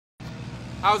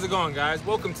How's it going, guys?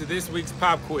 Welcome to this week's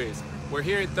pop quiz. We're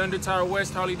here at Thunder Tower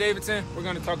West Harley-Davidson. We're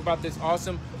going to talk about this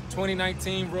awesome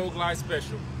 2019 Road Glide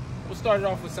Special. We'll start it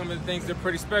off with some of the things that are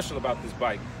pretty special about this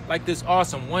bike, like this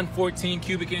awesome 114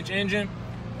 cubic inch engine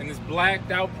and this blacked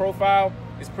out profile.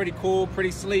 It's pretty cool, pretty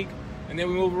sleek. And then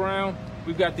we move around.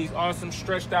 We've got these awesome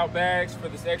stretched out bags for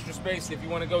this extra space if you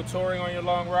want to go touring on your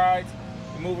long rides.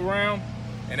 We move around,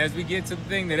 and as we get to the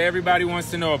thing that everybody wants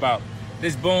to know about,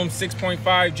 this Boom 6.5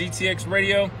 GTX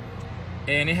radio,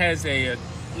 and it has a,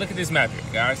 look at this map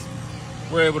here, guys.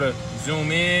 We're able to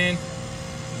zoom in,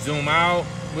 zoom out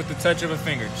with the touch of a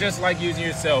finger, just like using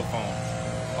your cell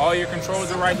phone. All your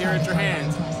controls are right here at your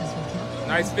hands.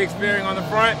 Nice fixed bearing on the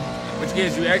front, which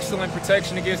gives you excellent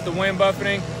protection against the wind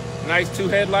buffeting. Nice 2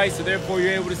 headlights, so therefore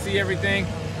you're able to see everything.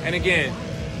 And again,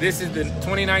 this is the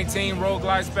 2019 Road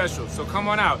Glide Special, so come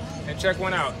on out and check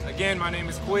one out. Again, my name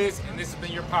is Quiz, and this has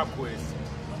been your Pop Quiz.